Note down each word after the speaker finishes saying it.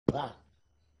pa.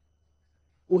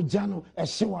 Ojano a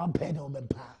show up bed on the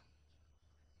pa.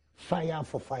 Fire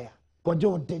for fire.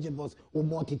 Kojo digit was o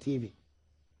multi TV.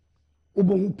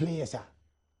 Ubo players are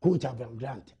Coach Avram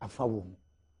Grant a foul.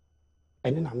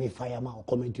 And then I may fireman or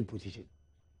commentary position.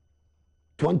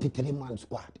 23-man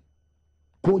squad.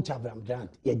 Coach Avram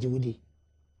Grant, yeah, Judy.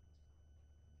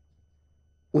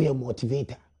 We are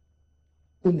motivator.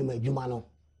 Unime Jumano.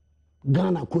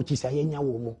 Ghana coaches are yenya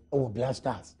womo or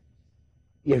blasters.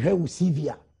 Ye heard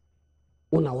Sivia.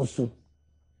 Una also.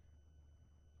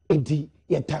 Enti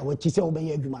ya tai we chise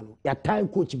obeye Jumano. Ya tai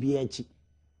coach be echi.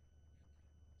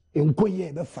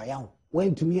 Enkoye be fire.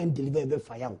 Went to me and deliver be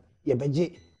fire. Ye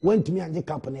beje went to me and the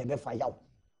company be fire.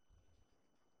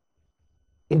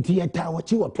 Enti ya tai we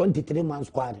chi 23-man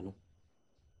squad no.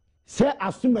 Say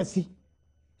asumasi.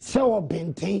 Say o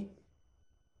benten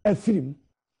a film.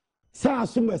 Say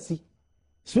asumasi.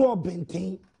 So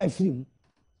benten a film.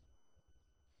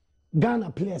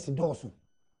 Ghana players also.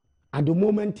 At the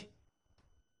moment,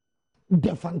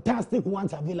 the fantastic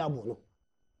ones available.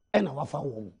 And our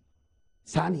found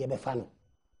Sani Ebefano.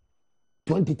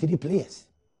 23 players.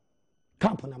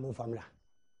 Cap na mufamla.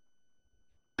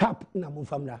 Cap na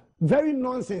mufamla. Very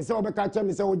nonsense. So Obekacha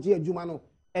me say Oji Ejumano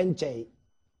enche.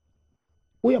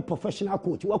 We are professional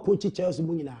coach. We are coach Chelsea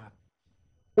Munina.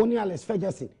 Only Alex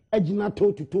Ferguson. Ejina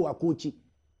to a coach.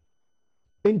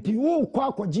 Enti wo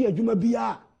kwa Ji Ejuma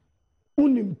bia.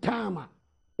 Unim tama.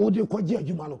 Ode kwa Ji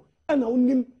Ejumano. Ena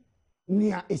unim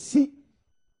nia esi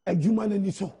Ejumano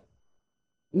niso.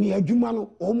 Ni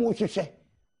Ejumano omo hwehwe.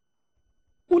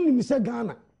 Unim se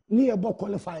Ghana ni ebo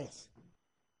qualifiers.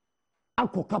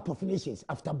 Ako Cup of Nations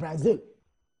after Brazil.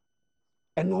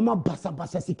 Enoma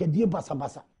basa sikadie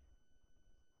basa.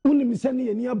 Unim se ni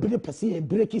enia bre pese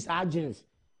break his agents.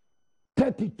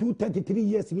 32, 33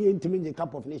 years ni intimate the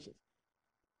Cup of Nations.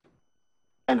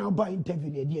 And I'll buy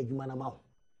interview the Jumana.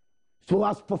 So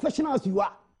as professional as you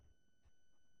are,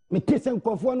 me take some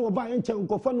confirm no buy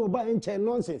and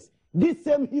nonsense. These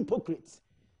same hypocrites,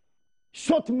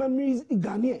 short memories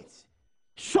Ghanaians,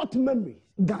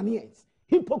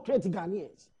 hypocrite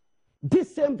Ghanaians.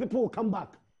 These same people will come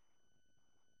back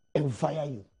and fire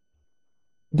you.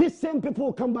 These same people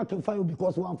will come back and fire you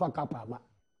because one for Kapama.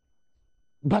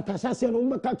 But as I said,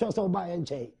 no catch us buy and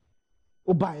chair.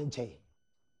 Buy and chair.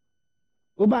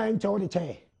 Buy and chair the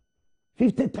chair.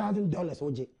 $50,000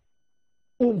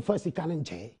 OJ. First Sikan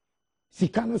chair.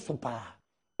 Sikano sopa.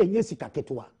 And yes,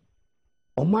 Sikaketua.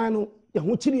 Omano, ya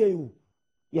huchiri you.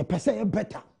 Ya pesa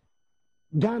better.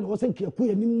 Ghana wasn't clear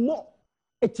anymore.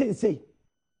 Say.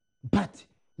 But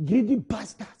greedy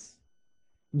bastards.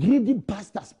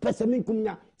 Person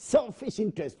kumya selfish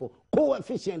interest for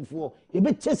coefficient for you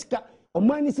be cheska or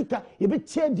manisika you be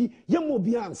chedi yemo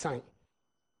bian sign.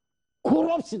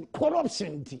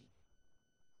 Corruption ti.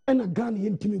 And a Ghana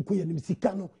yentimi kuya ni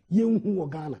sikano yenhu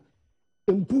Ghana.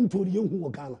 Empunto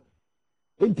yenhu Ghana.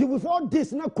 Until with all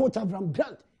this na coach Avram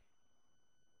Grant.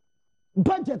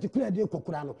 Budget to clear the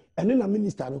kokurano and then a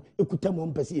minister no ekutamo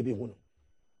mpesi ebe hu no.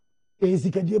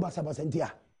 Ezikadie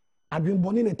basabasentia. I've been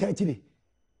born in a 30.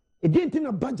 It didn't in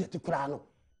a budget to crown.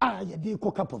 You did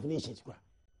Cup of Nations.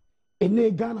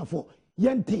 And Ghana for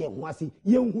Yente and Wasi,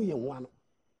 Yenhu and one.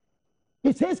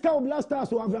 It says Cow Blasters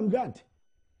to Avram Grant.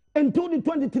 And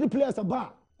 23 players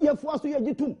about. You forced to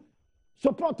your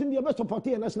supporting the best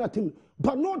supporting national team.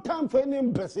 But no time for any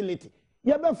imbecility.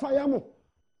 You have fire more.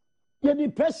 You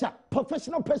need pressure,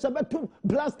 professional pressure, but two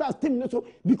Blasters team.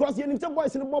 Because you need some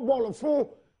boys in the ball of 4.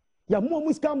 You have more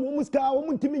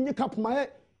muska, team in cup my.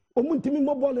 Omuntimi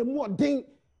mobile and more ding.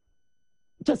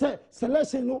 Just a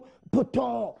selection no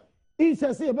puto. He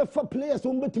says, for players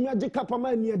who met me at the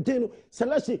Kapama near Deno,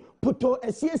 selection puto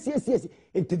yes.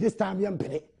 Into this time, young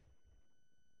penny.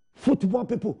 Football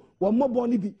people were mobile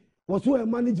nibi was where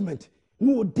management.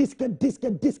 No disca.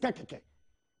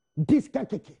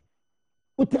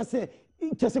 Utase,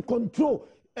 just a control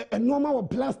a normal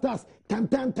blasters, tan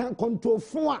control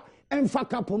 4 and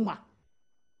fuck up on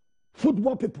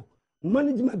football people.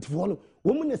 Management follow.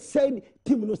 Woman said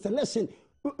team no selection.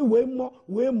 Way more,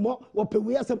 or pay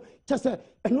we some just a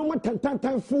normal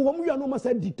tan for we are no more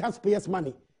said the taxpayers'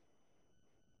 money.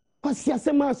 Because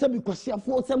Yasema said because you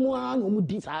for someone who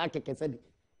did said.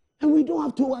 And we don't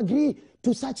have to agree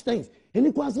to such things. And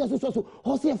it was so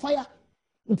horse fire.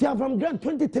 Until from Grant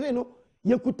 23 no,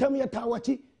 you could tell me a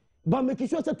tawachi, but make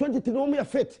sure that 23 no me a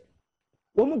fit.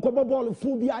 Woman cover ball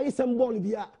full be I some ball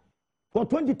be for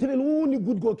 23 only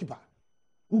good goalkeeper.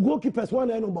 Who goalkeepers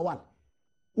one and number 1.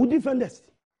 Who defenders?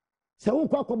 So who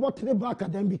quack about the back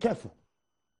and then be careful.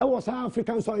 I was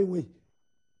African soil way.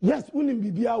 Yes, unim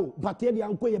bibiao, but the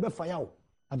uncle ye be fire.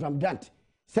 Avram Grant.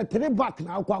 Say 3 back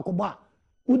now, Kwakoba.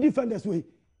 Who defend this way?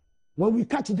 When we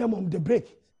catch them on the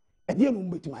break, and then we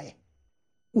meet my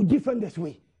who defend this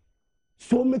way.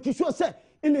 So make sure say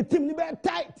in the team be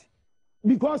tight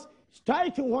because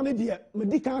striking one idea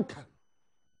medical can.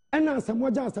 And now some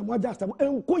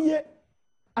enkoye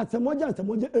at some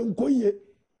enkoye.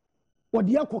 What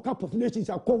the Aqua Cup of Nations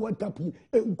are called World Cup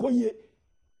enkoye.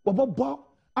 Bobo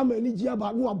I'm an Nigeria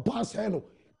about no boss heno.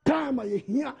 Time I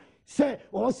hear say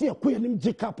or see a queen in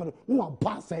Jacob no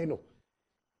boss heno.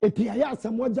 Eti aya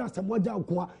samoja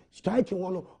kwa striking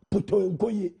one puto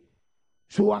enkoye.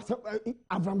 So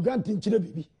Avram Grant in Chile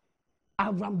baby.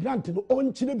 Avram Grant no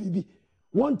on Chile baby.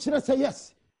 One Chile say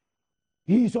yes.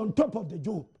 He is on top of the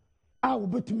job. I will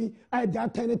bet me I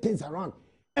got 10 things around.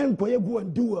 And go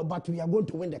and do it, but we are going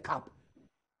to win the cup.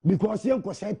 Because you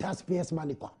can say taxpayers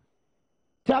money.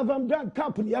 Avram Grant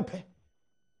cup in the upper.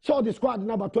 So the squad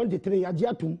number 23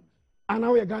 Ajatum and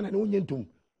now we are going to win to.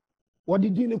 What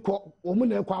did you call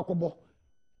woman quackable?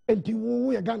 And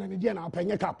we are going to get our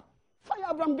penny cup.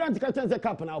 Fire Avram Grant catches the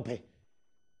cup and I'll pay.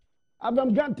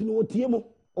 Avram Grant no TMO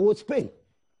or Spain.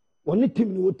 Only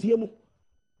team no TMO.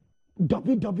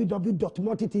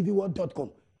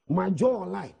 www.multitvworld.com. My jaw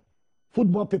online.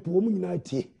 Football people, women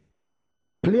united.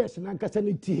 Players in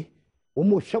Ancasanity,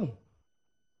 almost sham.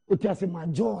 It has my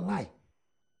jaw online.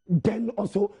 Then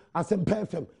also, as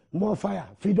FM, more fire.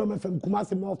 Freedom FM,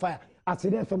 Kumasi, more fire. As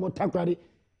it FM, Otakwari.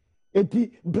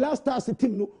 Eti Blasters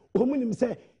team no women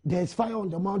say there's fire on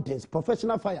the mountains,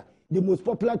 professional fire, the most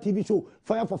popular TV show,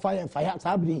 Fire for Fire and Fire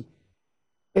Sabri.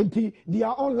 Eti they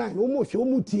are online, almost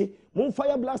mutie, mon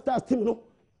fire blasters team no.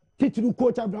 Titulu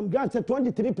coach Avram Grant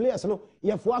 23 players no,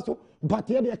 yefuaso, but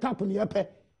here they cap on yepe.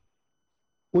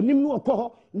 Onim no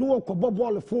ko no ko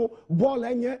ball fo ball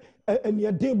enye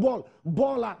enye day ball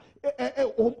baller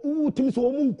team so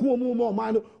omu nku omu mo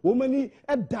man o mani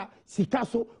eda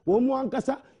sikaso omu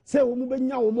ankasa say omu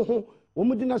benya omu ho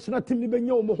omu di national team ni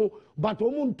benya omu ho but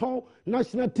omu nton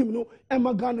national team no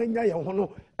emaga na nya ye ho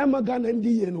no emaga na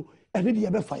ndi ye no ene de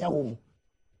be fire omu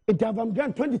Avram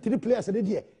Grant 23 players de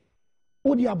de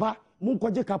odi aba mun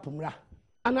koje kapumra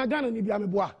anaga na ni bia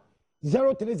meboa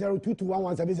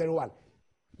 0302211701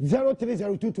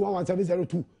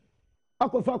 0302211702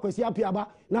 akofa kwesi apiaba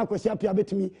na kwesi apia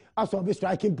betimi asolve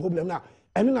striking problem na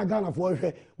eno na Ghana for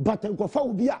hwe but enkofa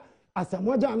obi a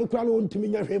asamoja anu kra no ntimi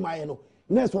nya hwe maye no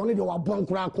next one de wabon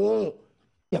kra ko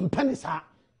ye mpane sa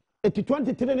eti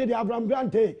 23 ne de Avram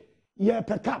Grant ye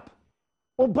per cap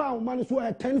oba o man so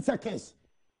 10 seconds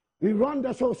we run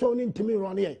the show so ntimi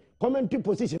run here commenting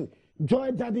position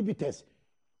joy daddy bitters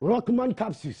rockman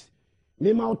capsules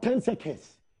name out 10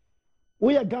 seconds.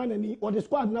 We are Ghana ni or the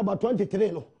squad number 23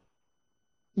 no.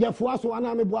 Ye fuaso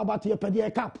aname bo abati ye pedi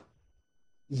e cap.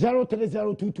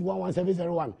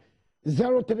 0302211701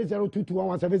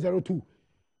 0302211702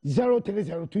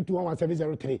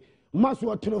 0302211703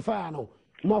 Maso Trofaya no.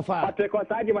 More fire. But because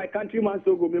I give my countryman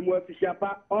so go me more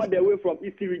all the way from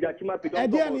East Riga Chima Pito.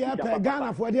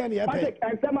 Ghana for the end.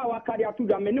 And some of our career to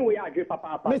the menu we are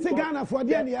papa. Mr. Ghana for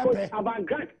the end. Avram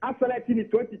Grant has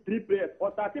selected 23 players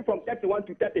or starting from 31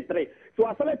 to 33. So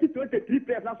I selected 23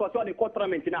 players that's what the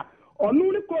tournament now. On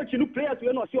no coach no players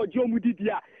we not sure Joe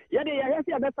Mudidia. Yeah, they have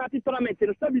started tournament in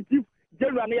the 17th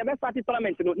January. They have started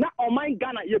tournament no. Now on my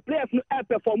Ghana your players no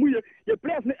perform your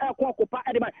players no Kopa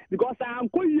because I am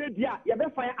calling you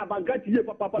fire Avram Grant here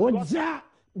papa. Oja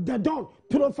the don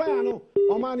Trofaya no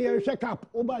Oman here check up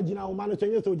Oba Gina Oman so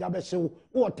you so jabe show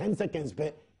or 10 seconds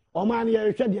pe Oman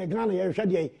here share the Ghana here share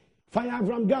the fire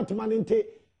Avram Grant man inte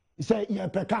say you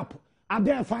pick up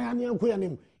ade fire ne enko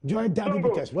yanim joy daddy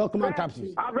bitters welcome and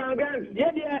capsules Avram Grant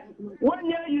yeah 1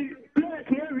 year you play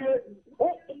here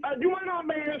oh do you know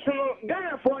me so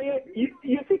Ghana for you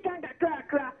see kind of crack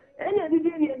any of the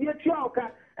dey try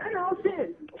and I'll say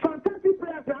fantastic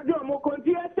players Adom mo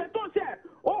continue to say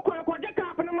o ko je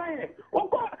cap na mai o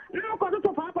ko no ko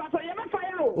to fa so ye me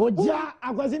fire o oja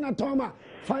agwazina toma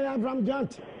fire Avram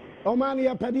Grant o man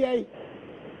ye pedi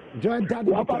join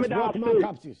daddy welcome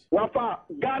capsules wafa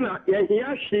Ghana ye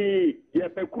hia shi ye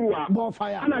pekruwa ball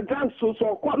fire ana Grant so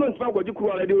ko no ntwa gwaji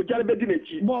kruwa de o jale be di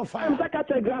mechi ball fire am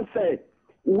saka Grant say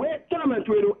we tournament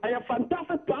we no a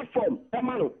fantastic platform e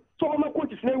mano so I'm a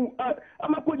coach say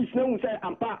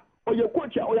ampa or your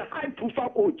coach or your high profile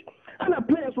coach. And a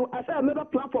player so I say another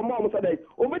platform more today.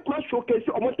 Or with my showcase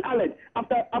almost talent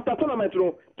after tournament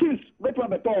teams with my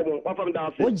beton from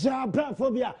that. What job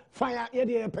phobia fire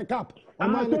area pick up.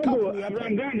 I'm on the cup.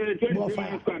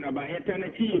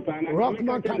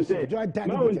 Rockman comes join that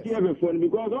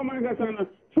because oh my God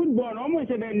football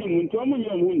almost a name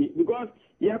to because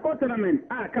your tournament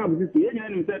cup this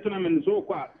year tournament so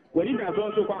quite when it has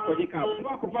also quite a cow,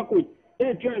 coach,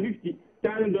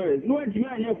 $250,000. No, it's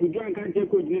not enough for John can't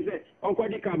take coach and say, Uncle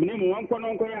the cabinet, one corner,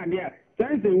 Uncle there.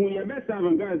 Since when your best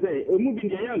servant can say, moving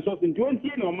the young source in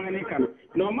 20 no money can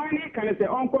say,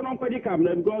 Uncle the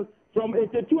cabinet because from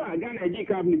 82 again, I did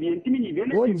cabinet be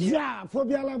intimidated. Oh, yeah, for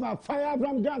the lava, fire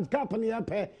Avram Grant company up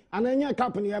here, and then your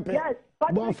company up here. Yes,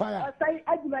 but bonfire.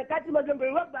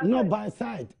 No, by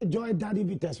side, Joy Daddy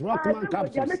Vitas, Rockman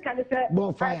capsules.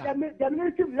 Bonfire. The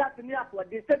ministry of that near for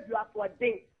the said you are for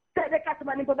day. Say the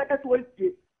customer in better to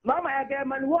you. Mama, I get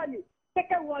man warning.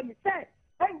 Second one, say,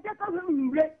 and just a room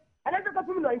break, and I don't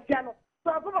come on channel.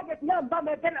 So I'm going to get now, but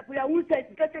my pen up with a wood say,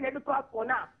 getting every cross for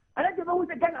now. And I don't know who's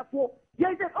a gun for.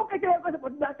 Yes, okay, I'm going to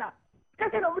put that.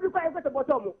 Getting over the fire at the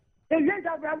bottom. And yes,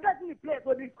 I'm getting the place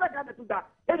for the squad to that.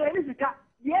 And then it's a cat.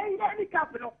 Yeah, any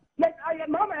capital. Like I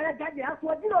am, Mama, I got the house.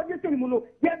 What you know, you say, Muno.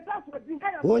 Yes, that's what you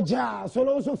kind of. Oh, yeah, so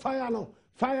also fire no.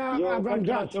 Fire Avram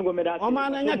Grant. Oh,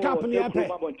 man, and your company up here.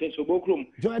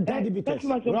 Joy Daddy Vitas,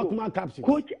 Rockman capsules.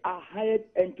 Coach are hired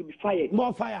and to be fired.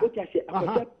 More fire. Coach, I see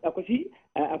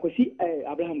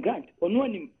Abraham Grant. On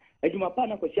one him. Ejuma pa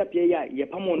na kwasi apia ya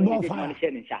pamo no dey man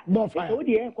share ncha. So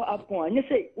dey enko afcon anya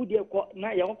say wo dey ko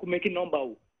na ya ko make number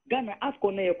o. Ghana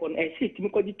afcon na yakon e sit mi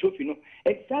ko di trophy no.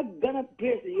 Exact Ghana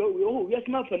players yo we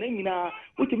smart for na nyina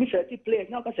wo ti mi select players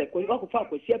na ka say ko fa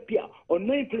kwasi apia on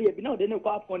no player bi na dey na ko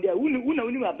afcon dey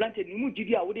uni Atlanta ni mu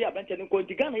gidi a wo dey Atlanta ni ko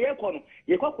di Ghana ye ko no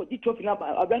ye ko di trophy na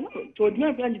Abraham to di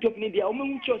na trophy ni dia o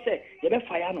mu cho say ye be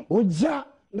fire no. Oja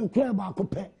no club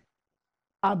akopɛ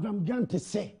Avram Grant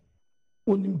say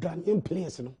onim Ghanaian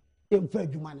players no emfa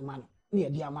adwuma ne ma no ne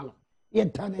yedi ama no ye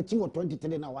taneti wo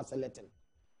 23 na wa selecting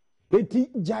eti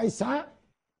jaisa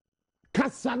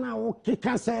kasa na wo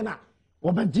keka say na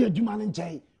obeji adwuma ne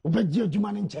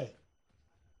nchai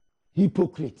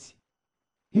hypocrite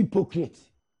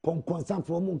konkonsan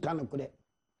from mun kan ko de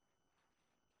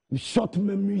short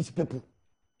memories people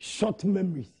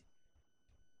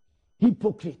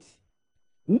hypocrite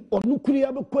onukuri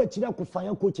ya be ko akira ko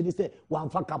fire coach ni say wan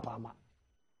fa kapama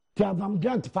Avram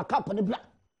Grant for cap ne bla.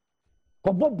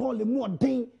 Ko ball mu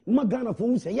odin magana for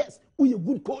who say yes, we a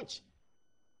good coach.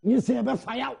 You say be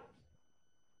fire.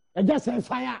 I just say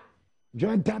fire.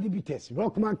 Joy Daddy Vitas,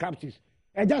 Rockman capsules.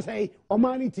 I just say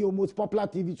Omanity your most popular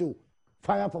TV show.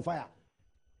 Fire for fire.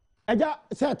 I just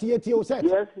said TATO said.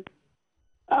 Yes.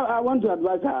 I want to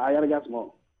advise Ayarga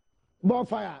small. More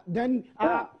fire. Then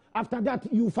after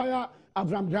that you fire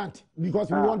Avram Grant because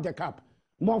we want the cap.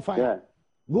 More fire. Yeah.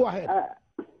 Go ahead.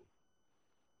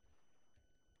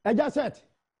 I just said.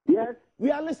 Yes. We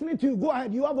are listening to you. Go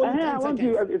ahead. You have only 10 seconds.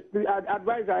 I want to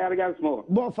advise Ayarga small.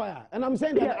 Bonfire. And I'm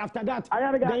saying that after that,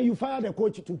 then you fire the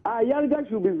coach too. Ayarga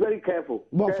should be very careful.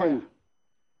 Bonfire.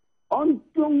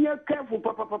 Careful,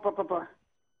 papa.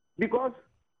 Because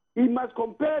he must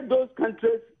compare those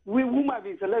countries whom have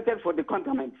been selected for the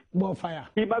continent. Bonfire.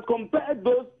 He must compare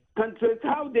those countries,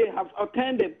 how they have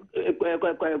attended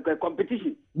the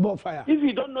competition. Bonfire. If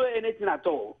you don't know anything at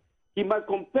all, he must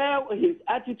compare his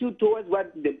attitude towards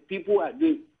what the people are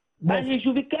doing. And he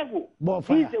should be careful.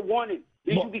 He's a warning.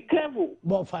 He should be careful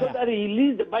so that he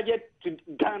release the budget to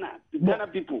Ghana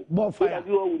people, so that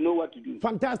we all will know what to do.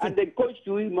 Fantastic. And the coach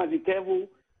too must be careful.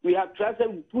 We have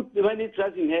trusted, put many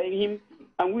trust in him,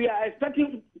 and we are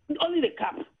expecting only the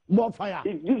cap. Bonfire.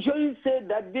 It usually said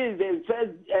that this is the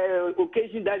first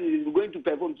occasion that he is going to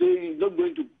perform, so he is not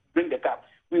going to bring the cap.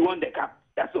 We want the cap.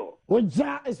 That's all.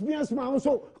 Oja experience man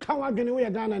also can again we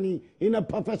Ghana in a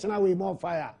professional way. More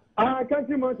fire. I can't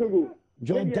see much ago.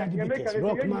 Joy Daddy Vitas,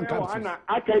 Rockman capsules.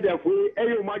 I can't afford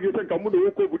any money to come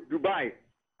to Dubai.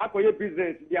 Akoye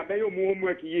business ya be yo mu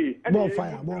homework ye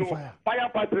bonfire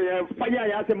fire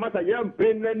ya se masa ya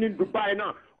brain in Dubai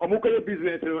na omukoye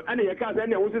business and ye ka say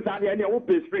na wo sisa na wo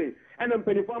pay spray and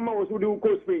penifo ma wo so do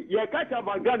ko spray ye ka cha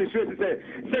Vanguard show say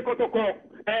sekotoko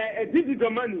digital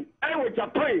money wo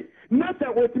Japan na say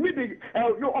wo timi de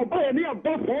yo oboy ni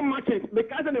above 4 matches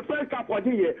because in the first cup wa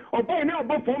ye oboy ni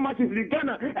above 4 matches in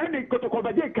Ghana and the kotoko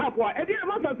ba de cup wa e dey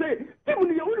masa say say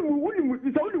uni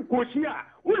koshia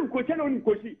uni koshia na uni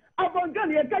koshia Avram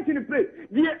Grant ye catch in play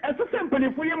the assistant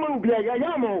penny for yama ubia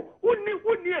yama uni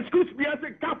excuse be as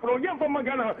a cap no yam from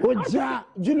Ghana Oja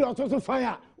Julius also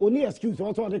fire only excuse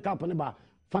also the cap ne ba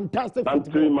fantastic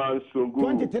football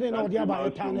 23 now dia ba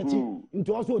eternity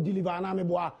into also deliver na me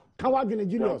boa Kawagene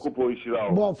Julius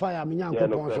ball fire me nyanko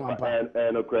pon so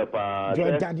ampa no crepa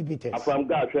Joy Daddy Vitas Avram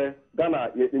Grant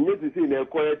Ghana ye nyesi si na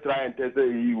e try and test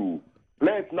you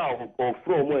players now or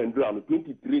from when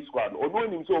 23 squad or no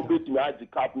him so bet me the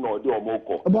cap no the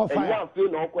omoko and one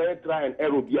feel no try and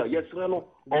error bia yes no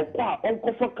on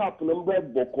for cap number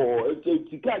boko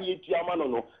tika ye tiama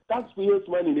no that's for yes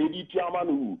man in edi tiama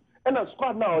no and a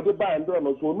squad now the buy and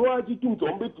no so no aji tum to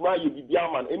bet my ye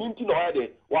bia man anything no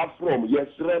ade what from yes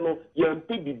no ye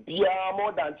mpe bia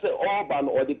more than say urban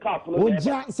or the cap no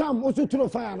Sam also throw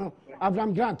fire no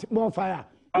Avram Grant more fire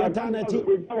Yataneti,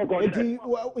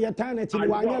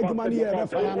 Wanya Dumani,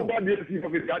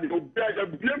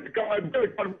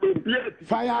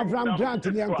 Fire Avram Grant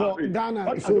in Yanko,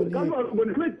 Ghana, so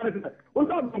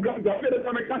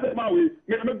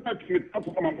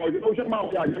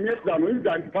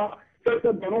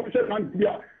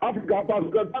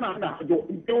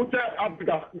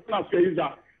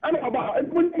Africa, and about it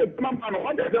wouldn't get man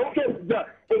on the also the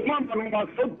man was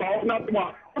so bad not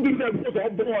one. What is that because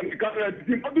of the one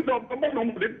what is of the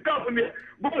man the company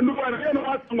but no one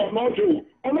has no show.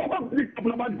 On what big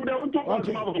about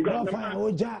the fire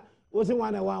oja was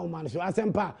one man so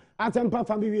asempa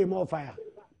family more fire.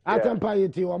 Asempa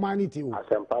yeti o maniti o.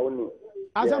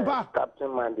 Asempa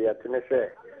Captain man the atene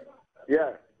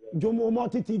yeah. Jomo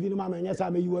multi TV no man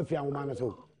nyesa me UFA wo man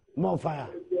so. More fire.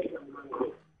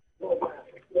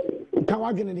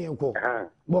 Kawagin in the uncle.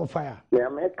 More fire. Yeah,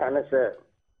 make can say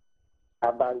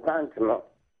abandoned no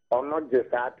or not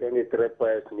just at any 3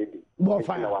 players needed. More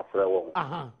fire.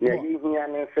 Yeah, you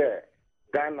hear say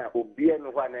Ghana will be any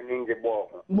one and in the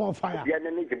ball. More fire. Be an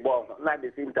energy ball. Not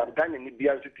the same time, Ghana need be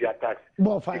a to attack.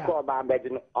 More fire. Because about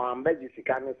bedding on bedges, you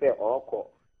can say, oh,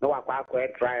 no, I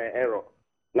can't try an error.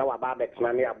 Now about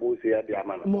money, I boost here, the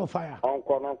man. More fire.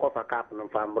 Uncle for Captain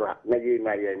and Fambra, maybe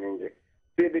my ninja.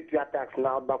 The two attacks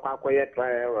now, but I can't try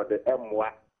error the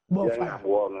M1. More fire.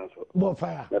 More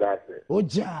fire.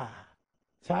 Oja.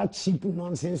 Such cheap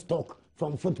nonsense talk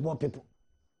from football people.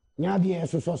 Nyabi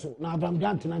so. Now Avram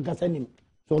Grant and Ankasanim.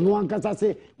 So no one can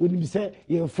say, when you say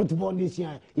you're football this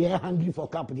year, you're hungry for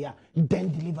cup there, then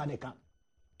deliver the cup.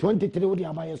 23 would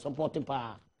you buy a supporting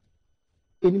power.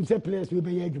 In himself, players will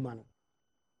be a human.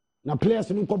 Now, players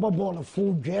who cover ball, a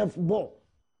full draft ball.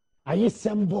 I use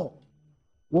some ball.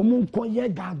 Woman call ye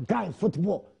guy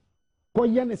football. Call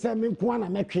ye and say, Minquana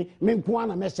Metri,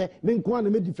 Minquana Messe, Minquana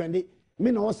me defend it,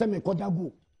 Min also me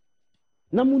Kodagu.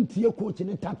 Namuntia coach in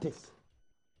the tactics.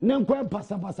 Nanquan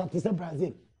passa to say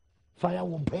Brazil. Fire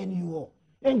will burn you all.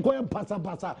 Enquire passa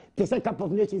to say Cup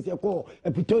of Nations, a call,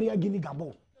 a Pretoria Guinea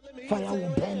Gabon. Fire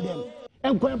will burn them.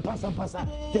 Enquire passa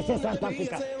to say South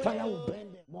Africa. Fire will burn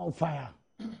them. More fire.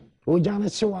 Ojana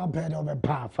show our bed of a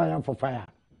power. Fire for fire.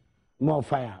 More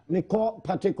fire. Me call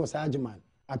Patrick Osajiman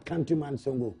at Countryman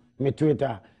Songo. Me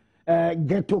Twitter.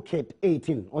 Ghetto Kid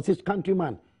 18. What's his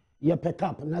countryman? You pick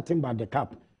up nothing but the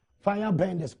cup. Fire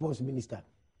burn the sports minister.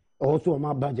 Also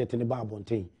my budget in the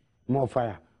Barbonte. More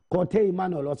fire. Kote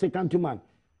Emmanuel or countryman.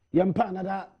 Yampa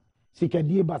another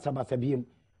sikadi basa biem.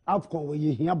 Afcon where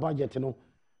you hear budget no.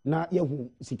 Na yehu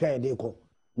sikaya deko.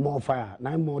 More fire.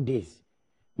 9 more days.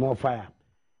 More fire.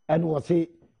 And was a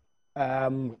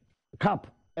cup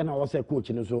and I was a coach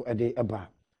and so a day about.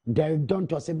 They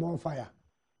don't say more fire.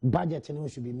 Budget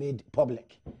should be made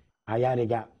public.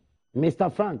 Ayariga. Mr.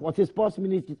 Frank, what is sports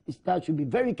minister should be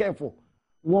very careful.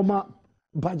 Warmer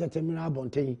budget and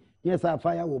Mirabonte. Yes, our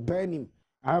fire will burn him.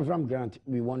 Avram Grant,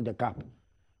 we won the cup.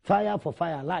 Fire for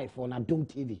fire live on Adom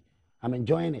TV. I'm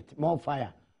enjoying it. More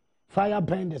fire. Fire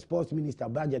burn the sports minister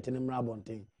budget and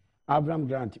Mirabonte. Avram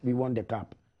Grant, we won the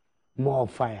cup. More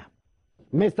fire.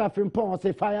 Mr. Frimpong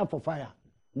say fire for fire.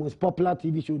 Most popular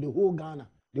TV show, the whole Ghana,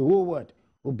 the whole world.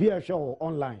 Will be a show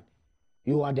online.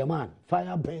 You are the man.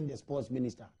 Fire burn the sports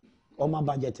minister. All my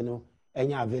budget,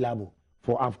 any available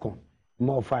for AFCON.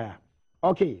 More fire.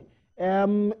 Okay.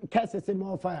 Kesse say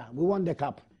more fire. We won the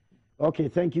cup. Okay,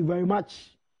 thank you very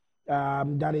much.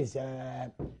 That is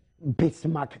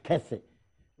Bismarck Kesse.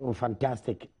 Oh,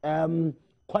 fantastic.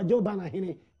 Kwajo Bana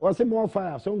Hini. What's more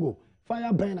fire? Songo.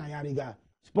 Fire burn Ayariga.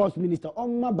 Sports minister.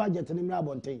 On my budget in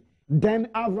Imrabonte. Then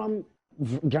Avram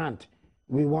Grant.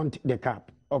 We want the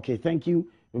cup. Okay, thank you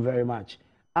very much.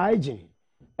 IJ.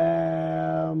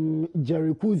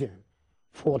 Jerry Cousin.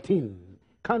 14.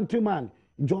 Countryman.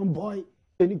 John Boy.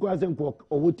 Enikwazen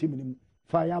or team.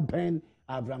 Fire burn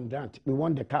Avram Grant. We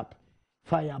want the cup.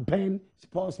 Fire burn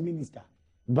sports minister.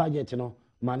 Budget,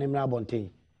 Manimra Bonte.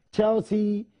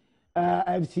 Chelsea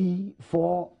FC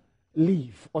for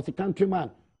leave. Or the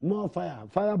countryman. More fire.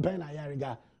 Fire burn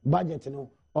Ayariga. Budget,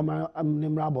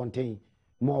 Manimra Bonte.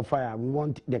 More fire. We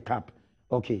want the cup.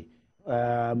 Okay.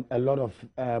 A lot of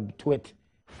tweet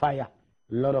fire.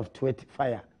 A lot of tweet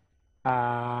fire.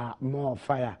 More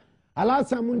fire.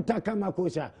 Alasa muntaka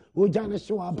makosha Ojane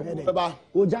Showa Pede.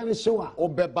 Ojane Showa.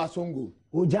 Obeba Songo.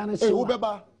 Ojane Showa.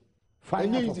 Obeba.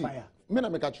 Fire for fire. Mena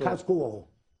make a Casco.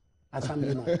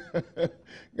 Assemblyman.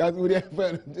 God would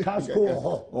have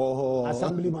Casco. Oh,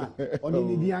 Assemblyman. On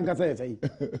the Bianca say.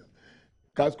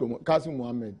 Kasim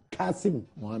Mohammed. Kasim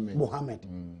Mohammed.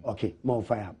 Okay, more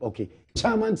fire. Okay.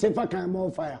 Chairman Sefakan,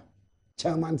 more fire.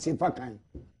 Chairman Sefakan.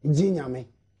 Jinyame.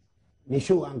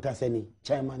 Nisho Ankaseni.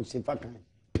 Chairman Sefakan.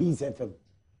 Peace FM.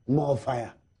 More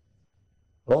fire.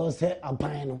 Rose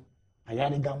Apano.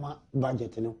 Ayani Gama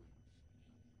budget no.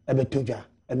 Ebe toja.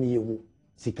 Emi yewu.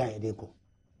 Sika edeko.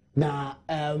 Na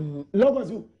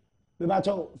Logozu.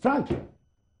 Bebacho Frank.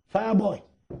 Fireboy.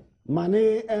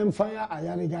 Mane fire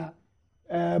Ayaniga.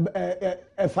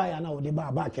 Fire now the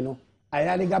bar back no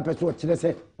ayade ga peso kire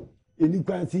se eni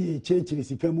kwansi chechiri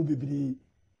sika mu bibiri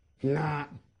na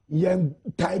yen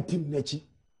tight team nachi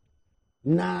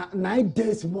na 9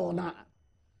 days more na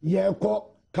ye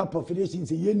ko cup of federation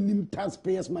say yen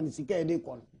taxpayers money sika e dey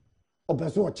kon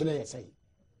opeso kire ye say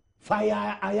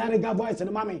fire ayade ga voice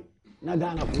na mami na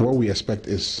Ghana. What we expect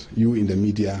is you in the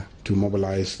media to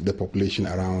mobilize the population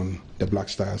around the Black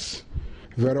Stars.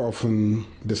 Very often,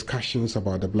 discussions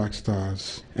about the Black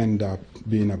Stars end up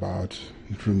being about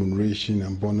remuneration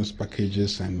and bonus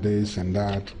packages and this and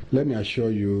that. Let me assure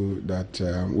you that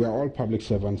we are all public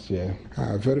servants here.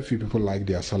 Very few people like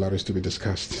their salaries to be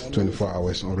discussed 24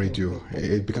 hours on radio.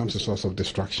 It becomes a source of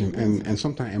distraction and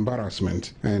sometimes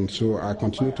embarrassment. And so I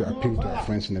continue to appeal to our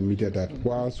friends in the media that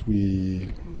whilst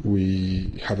we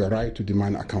have a right to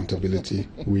demand accountability,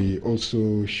 we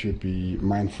also should be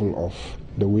mindful of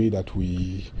the way that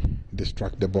we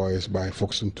distract the boys by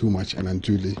focusing too much and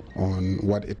unduly on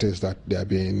what it is that they are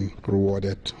being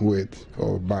rewarded with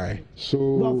or by.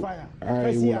 So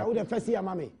first year,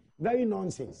 mommy. Very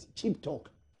nonsense, cheap talk.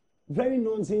 Very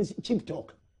nonsense, cheap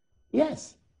talk.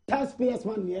 Yes, taxpayers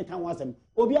money I can was them.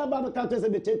 Obia Baba Carter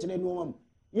be taking no.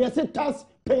 Yes,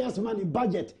 taxpayers money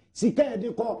budget. Sika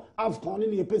de call Afcon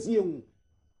in the PCU.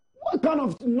 What kind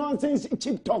of nonsense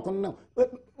cheap talk now?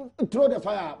 Throw the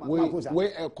fire.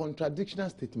 Wait, a contradictional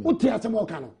statement. What tears more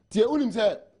canon? Tia Ulim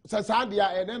said,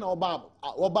 Sasadia, and then Oba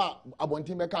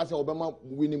Abonti Mekasa Obama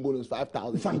winning bonus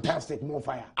 5,000. Fantastic, more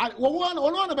fire. And one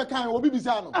of a kind of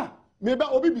Obibisano. Maybe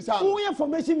Obibisano. Who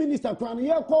information minister crown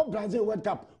here called Brazil World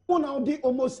Cup? Who now did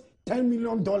almost $10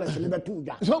 million in the 2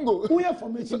 years. Zongo. Who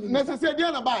information necessary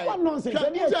buy. What nonsense?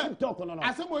 Cheap talk on.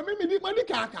 I said, well, maybe money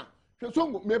kaka.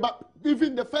 Zongo, maybe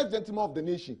even the first gentleman of the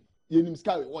nation, Yenim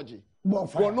Sky Waji.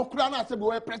 For no crown, I said,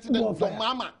 we're president of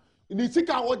Mama. In the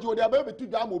Sika Waji, they are able to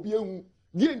jam obi.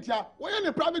 Dientia, when in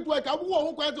the private work, I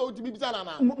won't quite to be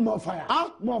Bisana. More fire.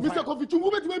 More Mr. Coffee, to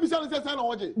move it to maybe San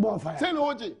Oji. More fire. San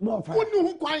Oji. More fire.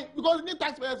 Who quite because you need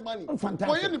taxpayers' money. Fantastic.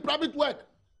 For any private work.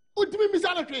 What to be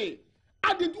Bisana?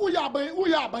 I did Uya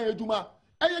by a Juma.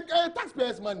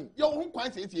 Taxpayers' money. Your own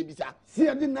quite says Bisa. See,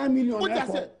 I did 9 million. What I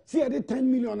said? See, I did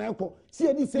 10 million echo. See,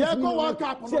 I did 6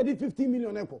 million. See, I did 15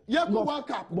 million echo. Yeah, go one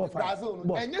cup.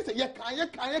 Brazil. And yes, you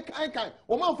can't.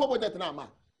 Woman forward that number.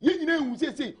 You know who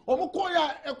say,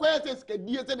 Omokoya acquaintances can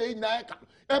be a day in a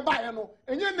biano,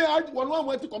 and you know one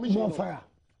went to commission. More fire.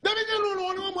 Then you know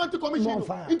one went to commission. More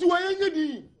fire. Into a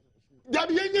young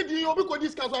Debbie, or because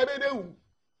this case I made them.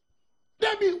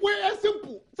 Debbie, we're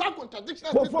simple. Some contradiction.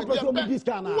 This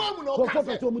kind of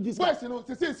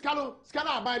say,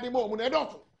 scanner by the moment, and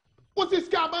also. What's this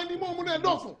car by the moment, and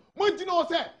also? What you know,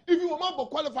 say, if you want to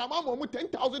qualify, Mamma,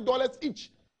 $10,000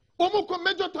 each. Omo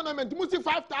major tournament, musi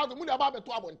 5,000, mudi about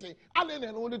 2 abontin. Allen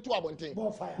and only 2 abontin.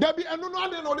 There be and no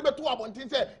allen only 2 abontin.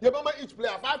 Say, you remember each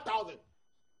player 5,000.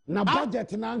 Na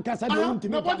budget na nkasa de unti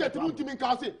na budget unti min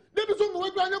kasi. There be so we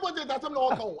plan budget that some no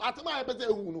account. Atema e pese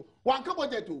ehunu. Wan ka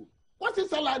budget o. What's his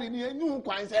salary ni enyu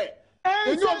kwan say?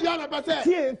 Enyu obi na pese.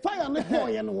 See, fire na ko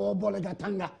ye no wo bole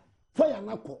gatanga. Fire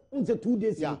na ko. Unse 2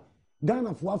 days.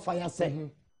 Ghana for fire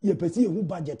say. Ye pese ehun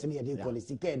budget na ye de ko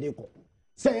sika ye de ko.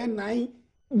 Say $9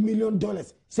 million,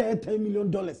 say $10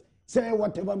 million, say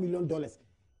whatever $1 million,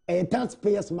 a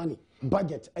taxpayers' money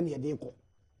budget any day ko.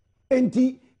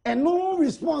 And no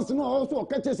response no also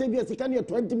catch say yes can hear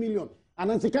 20 million and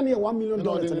then can hear $1 million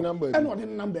and not the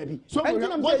number baby. So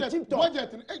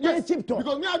budget yes, cheap talk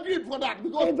because me agree for that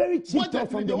because a very cheap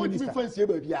talk from the minister.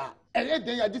 And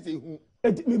then I just say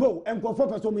me go and go for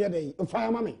person me dey fire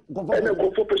mami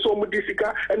go for person mu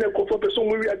disika and go for person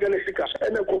mu reaganisika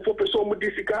and go for person mu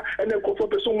disika and go for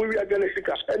person mu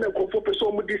reaganisika and go for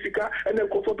person mu disika and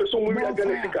go for person mu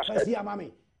reaganisika see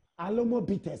mami alomo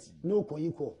bitters no ko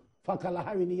yiko fa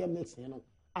Kalahari ni mix no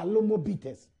alomo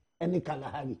bitters and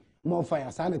Kalahari more fire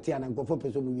sanity and go for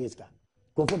person mu wiska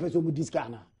go for person mu disika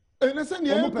na and say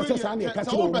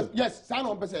yes san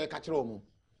on person catch room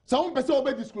Some person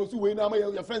obey disclose we na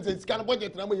your friends say scan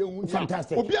budget na you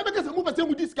fantastic. Obi abeka some person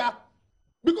mu diska.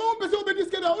 Because person obey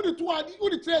diska na only 2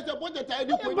 only 3 budget I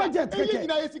dey for. Budget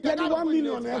keke. 1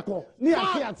 million eko. Ni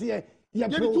ate. You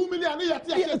 2 million, you 10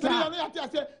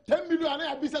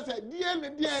 million, business.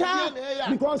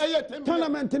 Because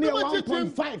tournament near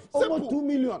 1.5, almost 2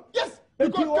 million. Yes,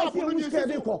 because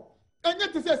and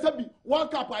yet to say, World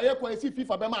Cup, I see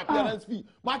FIFA by my appearance fee,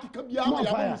 market can be out.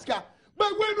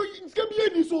 But when you can be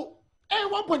any so,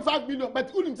 1.5 million,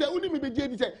 but only say, only maybe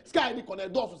JD say, Sky Nick on a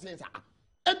door to say,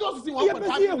 and those see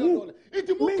 1.5 million. It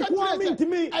to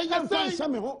me, I can say,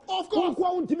 of course,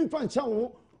 won't me find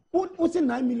what's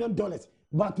 $9 million?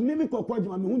 But maybe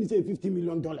who say $50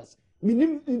 million.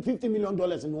 Minimum $50 million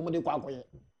in Nomade Quacoy.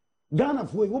 Ghana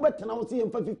for you, but now see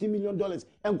 $50 million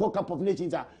and Cup of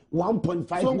Nations are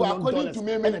 $1.5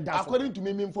 million. According to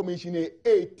me, information,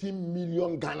 18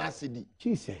 million Ghana cedi.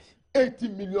 Jesus.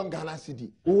 18 million Ghana cedi.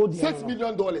 $6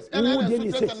 million. And then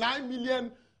 $9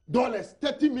 million,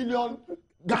 $30 million.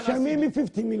 Ghana maybe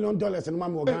 $50 million in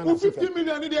Mamma Ghana. $50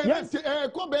 million, yes,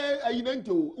 Kobe,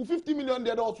 $50 million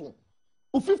dead also.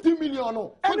 $50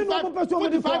 million,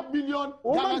 45 million.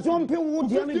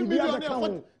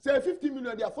 Say 50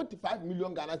 million, they are 45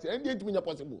 million Ghana. And it is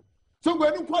possible. So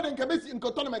when you put in Cabesi in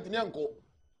tournament in Yanko,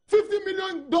 $50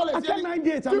 million.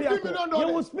 $50 million. You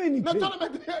will spend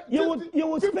it. You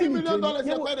will spend $50 million.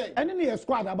 And then you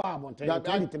squad about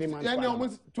 23 months. And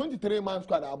almost 23 months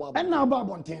squad about. And now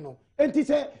Babonteno. And he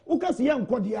said, Ukas young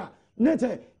Kodia,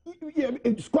 Nete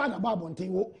squad about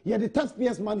Bonteno. You had the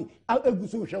taxpayers' money. I'll go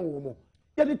so show.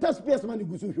 Yeah, the taxpayers' money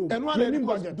goes to show. And one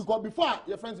because before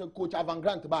your friends and coach Avram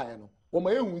Grant buy, you know, or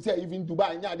my own say even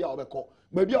Dubai, and Yadia or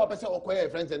maybe our person or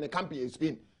friends and the campaign in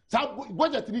Spain. So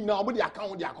budget now, but the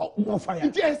account they are called. No fire.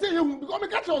 It is saying, because the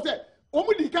catch say,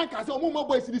 only can't cast or more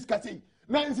boys discussing.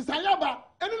 Now, in Sayaba,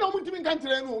 and no one to me can't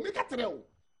tell you, make a trail.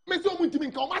 Make someone to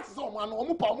me come as someone or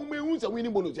more moons and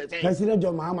winning bonus. President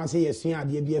John Mahama say, yes, you are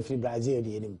the BF free Brazil.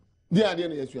 They are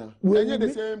the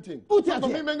same thing.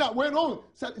 When all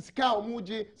Scout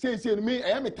Muji says me, I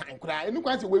am a time cry, and you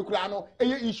can't say we cry no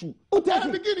issue. At the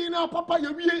beginning now, Papa,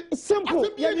 you be simple.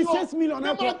 You have 6 million, you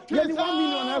have 1 million.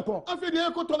 After the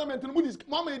echo tournament,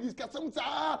 Mamma discuss some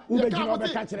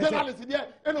journalists there,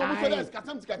 and all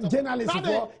journalists,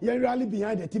 you rally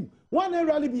behind the team. One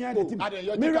rally behind the team.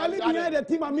 Me rally behind the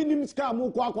team, a minimum scar,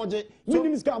 Mukwaje,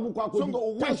 minimum scar,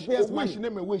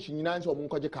 Mukwaje. Wishing in answer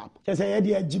Munkaje Cup. Just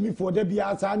a Jimmy for the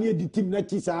Biasa near the team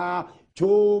Netisa,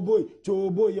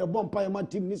 Choboy, your bumper, my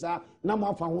team Nisa,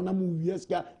 Namafa,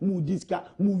 Muyeska, Mudiska,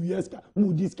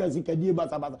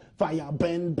 Zika, Fire,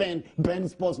 Ben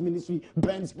Sports Ministry,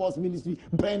 Ben Sports Ministry.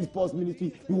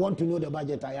 You want to know the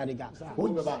budget, Ayariga.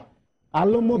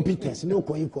 Alomo Peters, no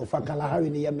Koiko, Fakalahari,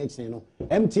 near Mexico.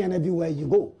 MTN everywhere you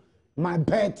go.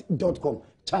 MyBet.com.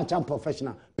 Chacha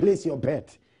Professional. Place your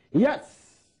bet.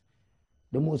 Yes.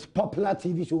 The most popular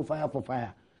TV show, Fire for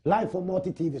Fire. Live for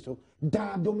multi TV show.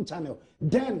 Adom channel.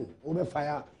 Then, over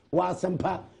Fire.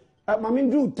 Wasempa.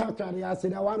 Mamindru Takari, I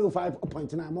said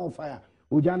 105.9 more fire.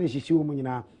 Ujani Shishu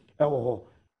Munina.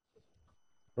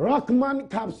 Rockman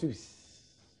capsules.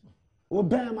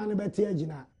 Obama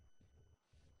Betiagina.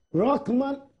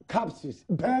 Rockman capsules.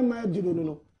 Bama, you don't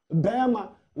know. Bama,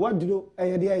 what do you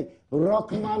do?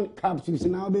 Rockman capsules.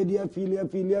 Now, be dear, filia.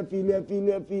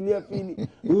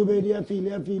 Ubedia,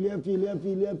 filia.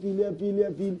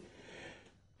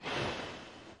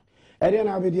 And then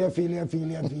I'll be dear, filia.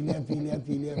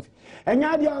 And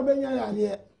now,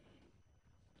 the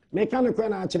mechanical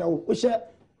natural. We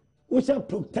shall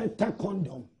protector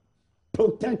condom.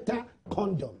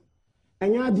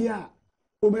 And now, dear,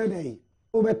 Ubede.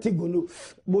 Obetigolo,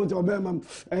 both of them,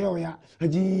 Ayoya,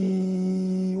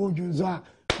 Aji, Ojuza,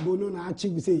 Bono,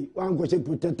 Achi, say, one question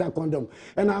protector condom.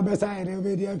 And I'll be saying,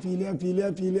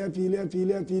 filia,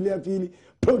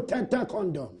 protector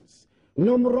condoms.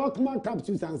 No Rockman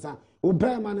capsules answer,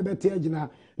 Oberman Betiagina,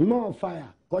 more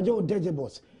fire, Kojo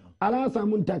Dejabos, Alasa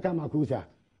Muntaka Makusa,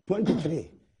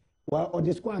 23. Well, or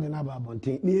the squad in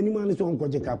Ababonte, the animal is on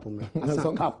Koja Cap.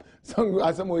 Some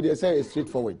as some way say is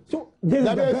straightforward. So this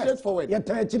is straightforward. You're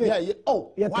tired today.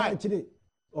 Oh, you're tired today.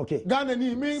 Okay. Ghana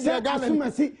ni me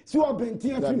Ghana see so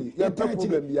bentin your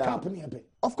problem cap ni ebe.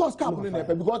 Of course cap ni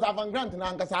ebe because Avram Grant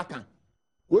na ankasa kan.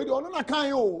 We dey on na kan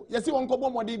yo. You see one kobo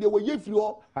modi dey we yefri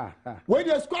ho. We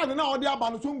dey squad na odi aba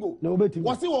no songo. Na obetimi.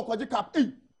 We see wo Koja Cap.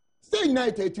 Stay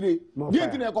united today.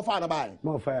 Get na ko fa na bai.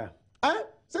 More fire.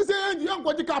 Say young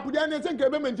Koja Cap dey na say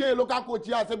nke be maintain local coach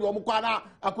here say be omukwa na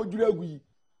akoduru agui.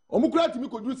 Omukura timi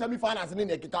koduru semi finals ni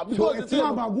na kika because it's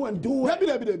not about go and do it.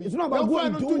 It's not about go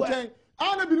and do it.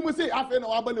 I don't know say after no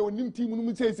abale onim team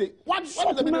no say what is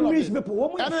the meaning of this?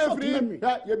 People,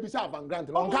 you be say Avram Grant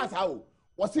on can't how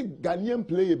was it Ghanaian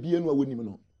player be no wonim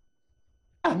no.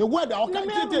 The word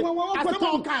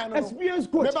experience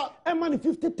coach and money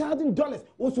 $50,000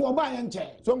 was to buy and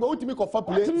chair. So go to me for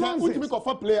player, to me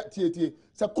for player TT.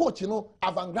 So coach, you know,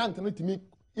 Avram Grant no to me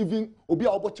even obi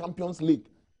about Champions League.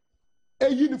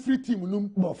 A free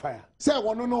team no fire. Say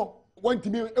no. Want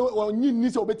to me, you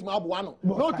need to bet my one.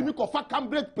 No, to me, for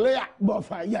Cambridge player.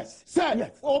 Buffer, yes. Sir,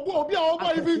 yes. Or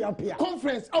even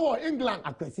conference, our England.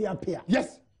 I can see up here.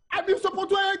 Yes. I be support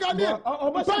to a Ghanaian.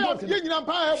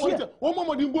 One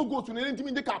more than go to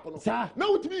the capital.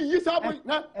 Now to me, yes, I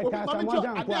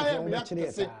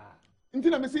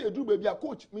until I say a do baby a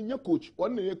coach, me your coach,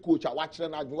 one year coach, I watch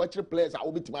and I watch the players, I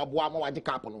will be to my boy, my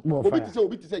capital.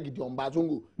 Obi to say Gideon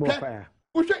Bazungu.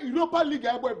 Who's Europa League?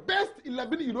 Best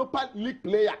 11 Europa League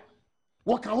player.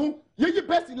 What can you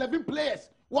best 11 players?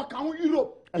 What can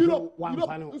Europe? Europe.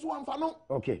 This one final.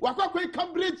 Okay. What can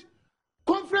Cambridge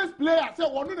conference player? Say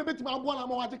one no bit my boy, I'm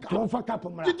watching. Don't fuck up,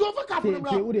 man. Don't fuck up, man.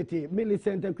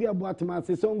 Millicent and Kuya Boatman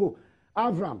say Songo.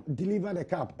 Avram, deliver the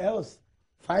cup. Else,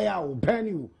 fire will burn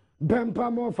you.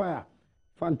 Bempa more fire.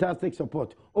 Fantastic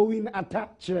support. Owin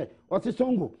attach. What's the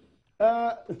Songo?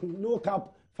 No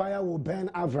cup. Fire will burn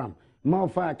Avram. More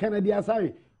fire. Kennedy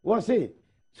Asari. What's it?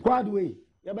 Squad way.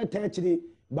 You better touch it,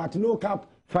 but no cap.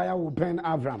 Fire will burn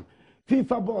Avram.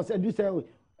 FIFA boss, and you say,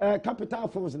 capital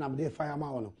force and I'm fire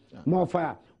man. More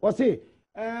fire. What's it?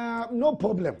 No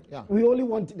problem. Yeah. We only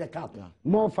want the cap. Yeah.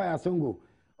 More fire, Songo.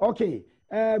 Okay.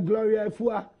 Gloria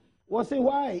Fua. What's it?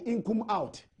 Why income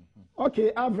out?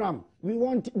 Okay, Avram. We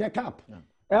want the cap. Yeah.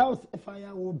 Else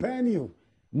fire will burn you.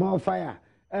 More fire.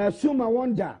 Suma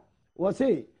Wonder. What's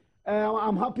it?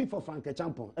 I'm happy for Frank a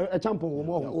champion. A champion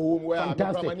more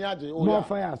fantastic. More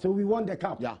fire. So we won the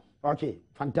cup. Yeah. Okay,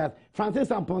 fantastic. Francis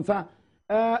Amponsa,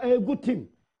 a good team.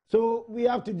 So we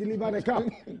have to deliver the cup.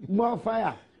 More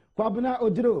fire. Kwabena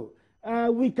Odro,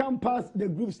 we can pass the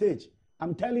group stage.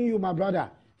 I'm telling you, my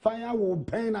brother, fire will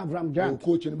burn Avram Grant.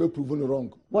 Coach and be proven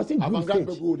wrong. What's it group stage?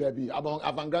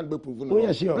 Avram Grant be proven wrong. Oh,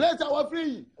 yes, sure. Let's our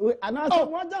free. And I said,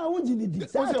 what down would you need?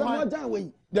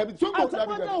 There be Songo.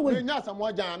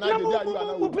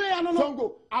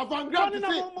 Songo. Avram Grant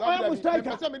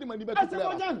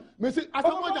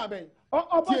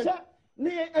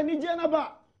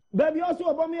baby also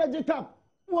about me a cup.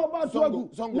 What about Songo?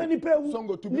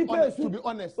 To be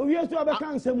honest, we used to have a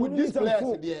cancer with this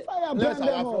players there.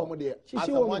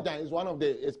 Asamoah is one of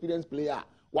the experienced players.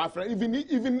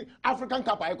 Even African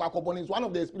Cup is one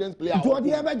of the experienced players. Do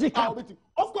you ever cup?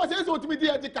 Of course, yes, what me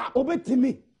the cup. Obey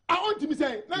me. I want to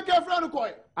say, like a friend of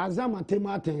coin. Azama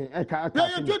Temate,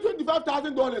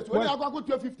 $25,000 when I go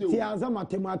to 50. Azama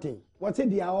Temate. What's it?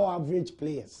 They are all average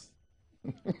players.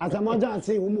 As a mother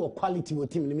say, more quality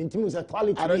with him. The team is a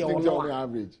quality. I don't think they're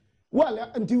average.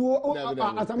 Well, until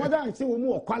as a mother say,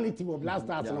 more quality of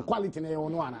blasters and quality in your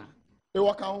one.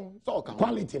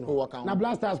 Quality no. Na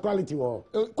blasters quality or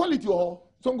quality or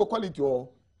Songo quality or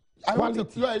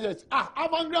quality. Yes.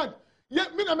 Avram Grant. Yeah,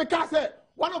 me na me say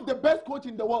one of the best coach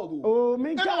in the world. Oh,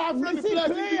 me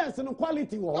players and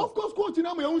quality war. Of course, coach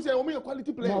now me own say o me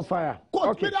quality players. More fire.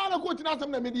 Coach, me da coach na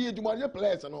some na me dey ejuma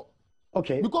players no.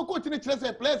 Okay. Because coach ni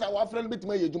say players are friend bit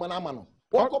me ejuma na ma no.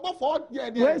 We go for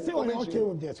there. We say we okay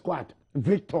with the squad.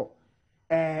 Victor,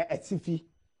 Etsifi,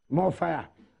 more fire.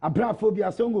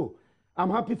 Abraphobia Songo. I'm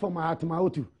happy for my heart,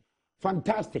 Maotu.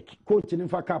 Fantastic. Coach in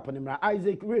for cup on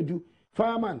Isaac Redu.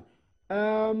 Fireman.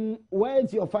 Where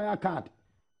is your fire card?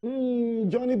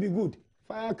 Johnny be good.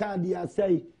 Fire card, ya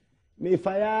say. Me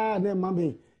fire, ne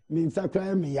mommy. Me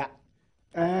sakra me ya.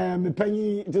 Me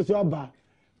penny to soba.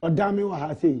 Or damn what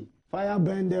I say. Fire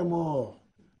burn them all.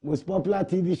 Most popular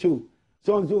TV show.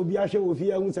 So be a show with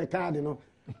you who's a card, you know.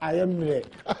 I am ready.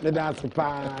 That's a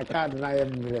fire card, and I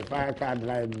am ready. Fire card, and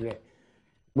I am ready.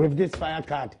 With this fire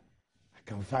card, I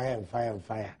can fire and fire and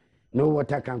fire. No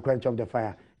water can quench up the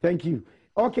fire. Thank you.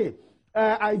 Okay.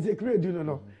 Isaac, do you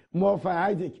know? More fire.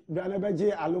 Isaac,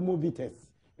 Branabaje Alomo Vites.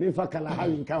 Me fa kala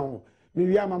having count. Me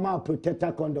we are mama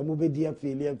protector condom. Move dear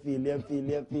filia.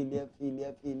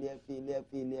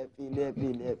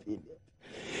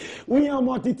 We are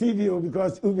multi TV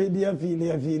because we dear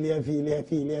filia.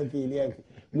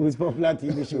 Most popular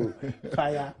TV show,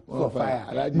 Fire for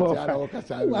Fire. More fire.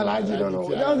 Alaji don't know.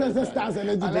 That was a Stars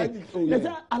Energy Drink.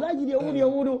 Alaji the only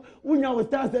when you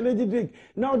Stars Energy Drink.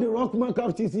 Now the Rockman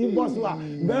Cup TC Boswa.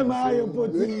 Bema you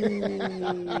put.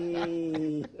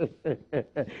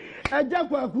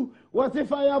 Ejakwaku was a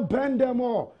fire burn them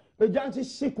all. The Jansi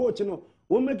sick coach no.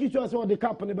 We make it sure so the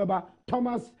company baba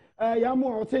Thomas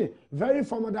Yamu say very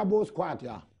formidable squad.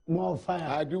 Yeah. more fire.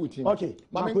 I agree with him. Okay.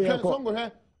 Mama Songo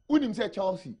here. Unim say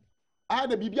Chelsea. I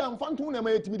had a Bibia and Fantu na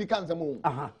me to Kansa mo.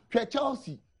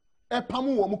 Chelsea.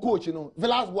 Pamu wo coach no.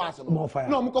 Velas was more fire.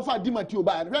 No, mo fa Di Matteo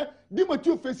ba. Di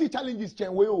Matteo face challenges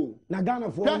chen we o. Na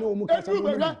Ghana for no mo kasa.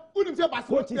 Unim say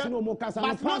Barcelona no mo kasa.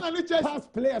 Barcelona ni Chelsea.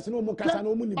 Past players no mo kasa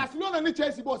no mo ni. Barcelona ni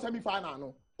Chelsea bo semi final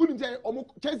no. Unim say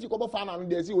Chelsea ko bo final no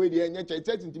dey see we dey enye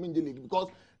Chelsea team in the league because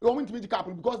we want to be cap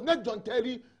because net John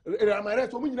Terry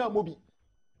Ramirez we nyina mo bi.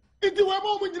 Iti we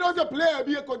mo nyina say player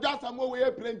bi ko just mo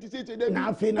we plenty say dey.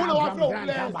 Na fi na Avram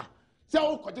Grant. Say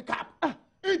o ko the cap.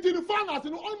 Into the finals,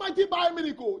 in Almighty Bayern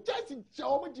Munich, Chelsea,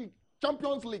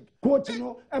 Champions League. Coach,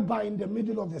 by in the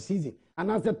middle of the season,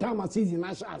 and as the time of season,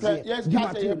 yes,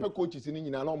 coaches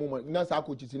in no moment. Nasa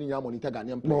coaches in your monitor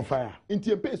Ghanaian more fire.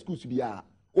 Into pay schools be yeah,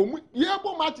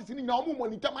 matches in your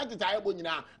monitor matches. I have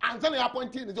now, and then I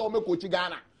appointed the Ome coach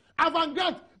Ghana. Avram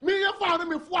Grant, me your father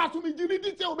me for to me, you need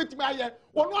to tell me to my year,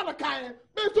 or not a kind.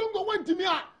 They don't go went to me.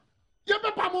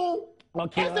 Yepamo.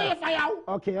 Okay,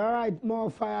 okay, all right, more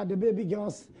fire. The baby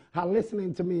girls are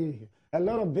listening to me. A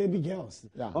lot of baby girls.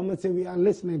 Almost say we are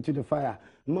listening to the fire.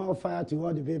 More fire to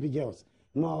all the baby girls.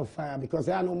 More fire because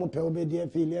I know more protector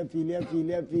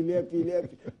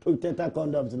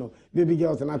condoms. No, baby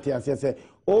girls not here. Say,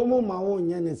 oh, my own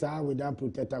yenis are without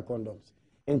protector condoms.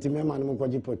 Into me man mo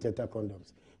protector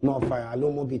condoms. More fire,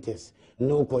 low bitters,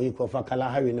 no koiko for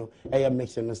Kalahari, no air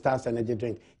mixture, no stars energy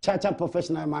drink. Chacha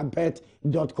professional, my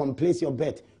bet.com. Place your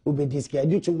bet. Will be this guy.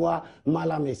 Duchua,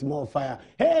 Malamis, more fire.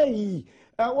 Hey,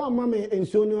 one mommy in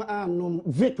Sonio no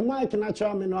Vic Mike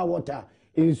natural mineral water.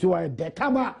 In so de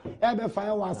Kaba, ever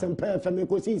fire was and pair for me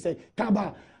because he say,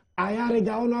 Kaba, I are a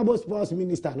honorable sports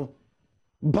minister, no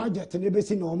budget, never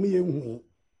seen on me.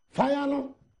 Fire,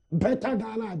 no better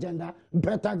Ghana agenda,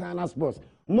 better Ghana sports.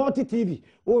 Multi TV,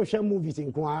 ocean movies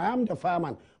in Kwa. I am the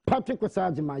fireman. Patrick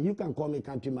Osajima, you can call me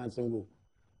Countryman Songo.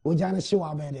 Ojana show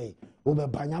a bed. Ube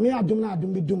Banyami Adum na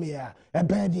Dumi Dumia, a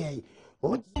bed.